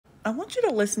I want you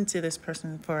to listen to this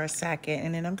person for a second,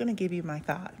 and then I'm going to give you my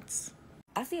thoughts.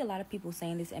 I see a lot of people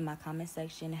saying this in my comment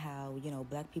section, how,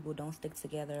 black people don't stick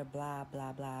together, blah,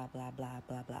 blah, blah, blah, blah,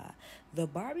 blah, blah. The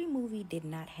Barbie movie did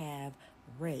not have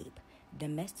rape,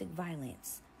 domestic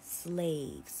violence,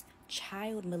 slaves,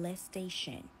 child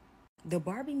molestation. The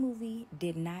Barbie movie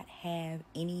did not have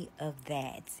any of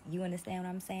that. You understand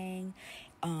what I'm saying?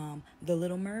 The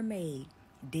Little Mermaid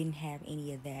didn't have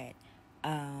any of that.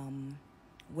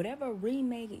 Whatever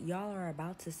remake y'all are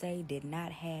about to say did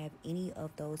not have any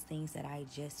of those things that I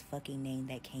just fucking named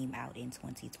that came out in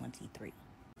 2023.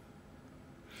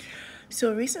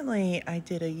 So recently I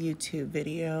did a YouTube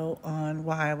video on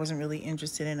why I wasn't really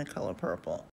interested in The Color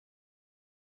Purple.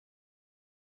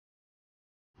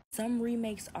 Some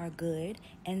remakes are good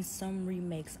and some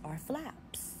remakes are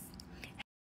flaps.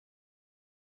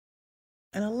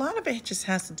 And a lot of it just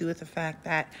has to do with the fact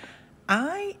that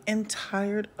I am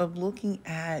tired of looking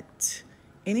at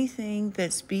anything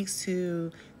that speaks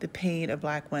to the pain of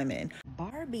Black women.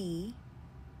 Barbie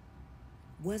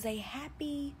was a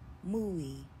happy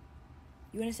movie.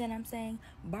 You understand what I'm saying?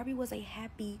 Barbie was a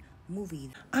happy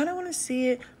movie. I don't want to see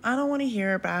it. I don't want to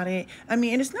hear about it. I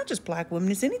mean, and it's not just Black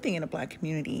women. It's anything in the Black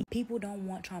community. People don't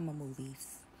want trauma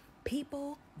movies.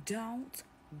 People don't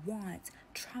want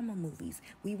trauma movies.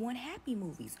 We want happy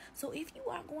movies. So if you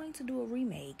are going to do a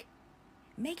remake,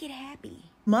 make it happy.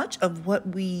 Much of what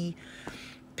we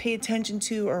pay attention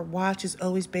to or watch is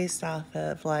always based off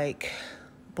of like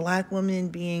Black women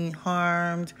being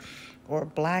harmed, or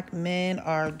Black men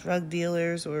are drug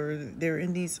dealers, or they're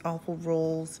in these awful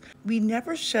roles. We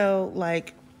never show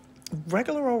like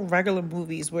regular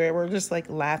movies where we're just like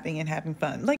laughing and having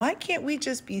fun. Like, why can't we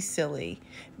just be silly?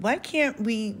 Why can't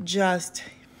we just...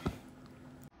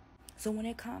 So when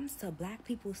it comes to Black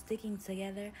people sticking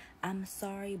together, I'm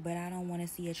sorry, but I don't want to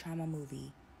see a trauma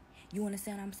movie. You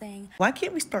understand what I'm saying? Why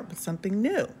can't we start with something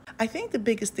new? I think the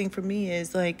biggest thing for me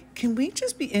is like, can we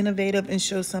just be innovative and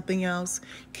show something else?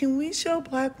 Can we show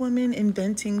Black women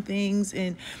inventing things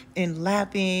and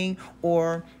laughing,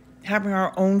 or having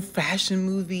our own fashion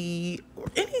movie or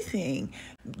anything?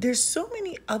 There's so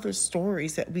many other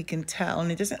stories that we can tell,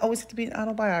 and it doesn't always have to be an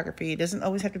autobiography. It doesn't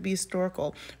always have to be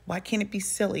historical. Why can't it be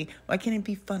silly? Why can't it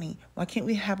be funny? Why can't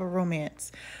we have a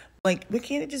romance? Like, why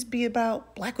can't it just be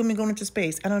about Black women going into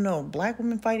space? I don't know, Black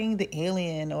women fighting the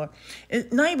alien, or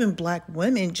not even Black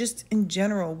women, just in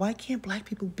general. Why can't Black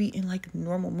people be in like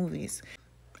normal movies?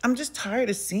 I'm just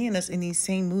tired of seeing us in these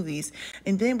same movies.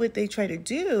 And then what they try to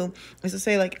do is to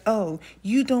say like, oh,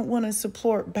 you don't want to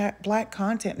support Black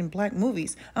content in Black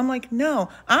movies. I'm like, no,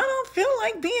 I don't feel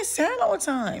like being sad all the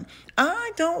time.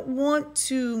 I don't want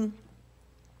to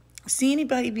see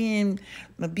anybody being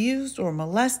abused or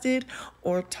molested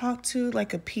or talked to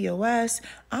like a POS.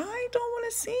 I don't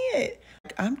want to see it.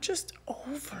 I'm just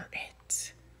over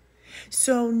it.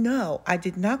 So no, I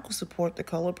did not go support The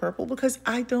Color Purple because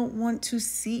I don't want to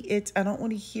see it. I don't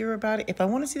want to hear about it. If I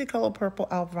want to see The Color Purple,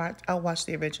 I'll watch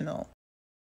the original.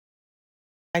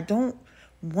 I don't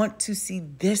want to see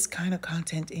this kind of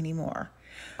content anymore.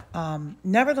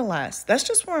 Nevertheless, that's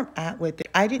just where I'm at with it.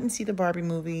 I didn't see the Barbie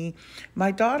movie.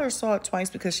 My daughter saw it twice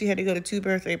because she had to go to 2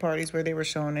 birthday parties where they were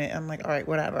showing it. I'm like, all right,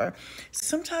 whatever.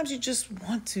 Sometimes you just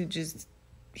want to just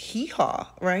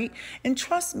hee-haw, right? And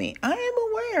trust me, I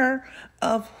am aware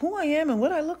of who I am and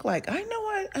what I look like. I know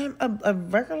I am a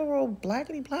regular old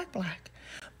blackity black.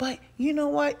 But you know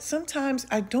what? Sometimes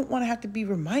I don't want to have to be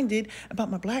reminded about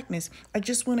my Blackness. I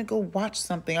just want to go watch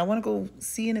something. I want to go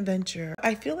see an adventure.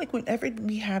 I feel like whenever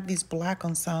we have these Black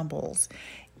ensembles,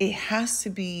 it has to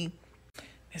be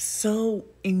so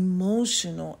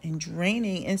emotional and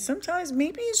draining. And sometimes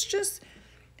maybe it's just,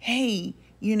 hey,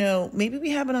 maybe we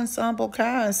have an ensemble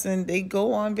cast and they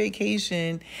go on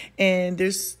vacation and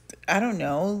there's, I don't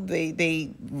know,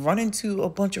 they run into a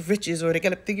bunch of riches, or they got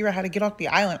to figure out how to get off the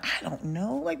island. I don't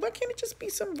know. Like, why can't it just be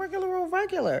some regular?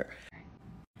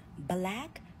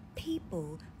 Black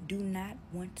people do not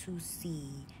want to see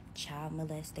child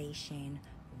molestation,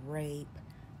 rape,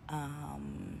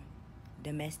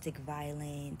 domestic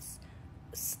violence,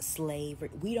 slavery.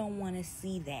 We don't want to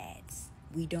see that.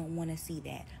 We don't want to see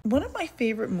that. One of my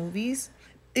favorite movies,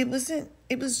 it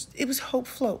was Hope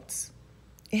Floats.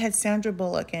 It had Sandra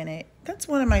Bullock in it. That's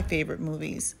one of my favorite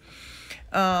movies.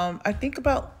 I think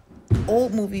about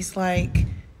old movies like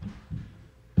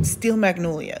Steel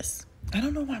Magnolias. I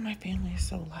don't know why my family is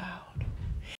so loud.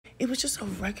 It was just a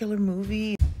regular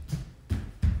movie.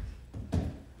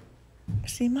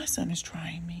 See, my son is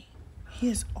trying me. He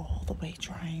is all the way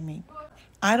trying me.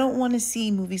 I don't want to see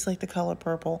movies like The Color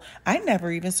Purple. I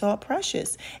never even saw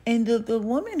Precious. And the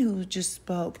woman who just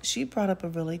spoke, she brought up a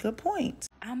really good point.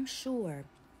 I am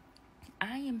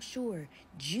sure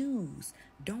Jews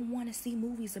don't want to see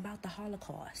movies about the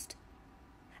Holocaust.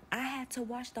 I had to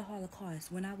watch the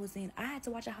Holocaust I had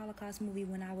to watch a Holocaust movie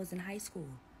when I was in high school.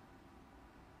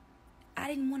 I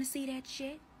didn't want to see that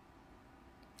shit.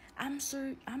 I'm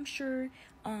sure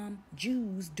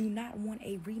Jews do not want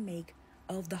a remake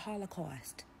of the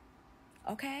Holocaust.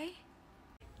 Okay?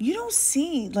 You don't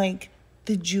see like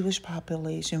the Jewish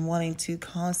population wanting to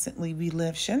constantly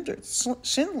relive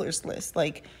Schindler's List.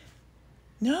 Like,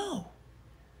 no.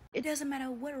 It doesn't matter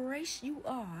what race you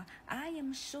are. I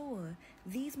am sure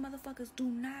these motherfuckers do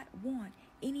not want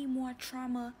any more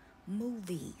trauma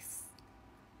movies.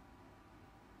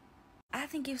 I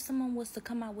think if someone was to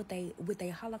come out with a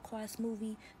Holocaust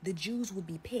movie, the Jews would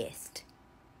be pissed.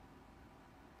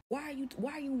 Why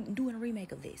are you doing a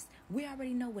remake of this? We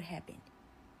already know what happened.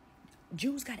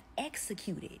 Jews got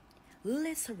executed,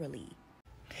 literally.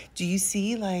 Do you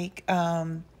see like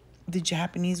the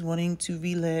Japanese wanting to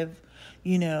relive,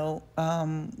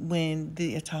 when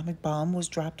the atomic bomb was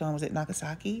dropped on, was it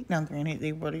Nagasaki? Now, granted,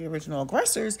 they were the original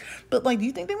aggressors, but like, do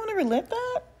you think they want to relive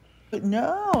that? But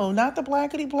no, not the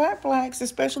blacks,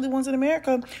 especially the ones in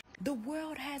America. The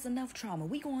world has enough trauma.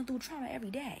 We going through trauma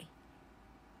every day.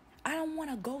 I don't want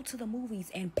to go to the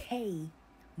movies and pay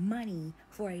money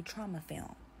for a trauma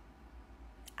film.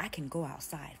 I can go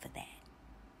outside for that.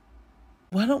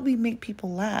 Why don't we make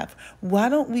people laugh? Why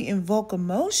don't we invoke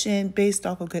emotion based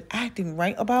off of good acting,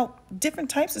 right? About different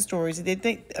types of stories. I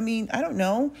don't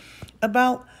know,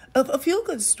 about a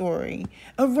feel-good story,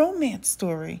 a romance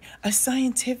story, a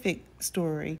scientific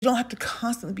story. You don't have to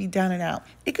constantly be down and out.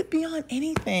 It could be on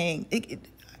anything.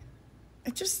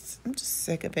 I'm just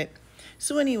sick of it.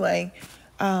 So anyway,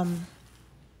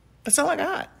 that's all I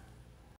got.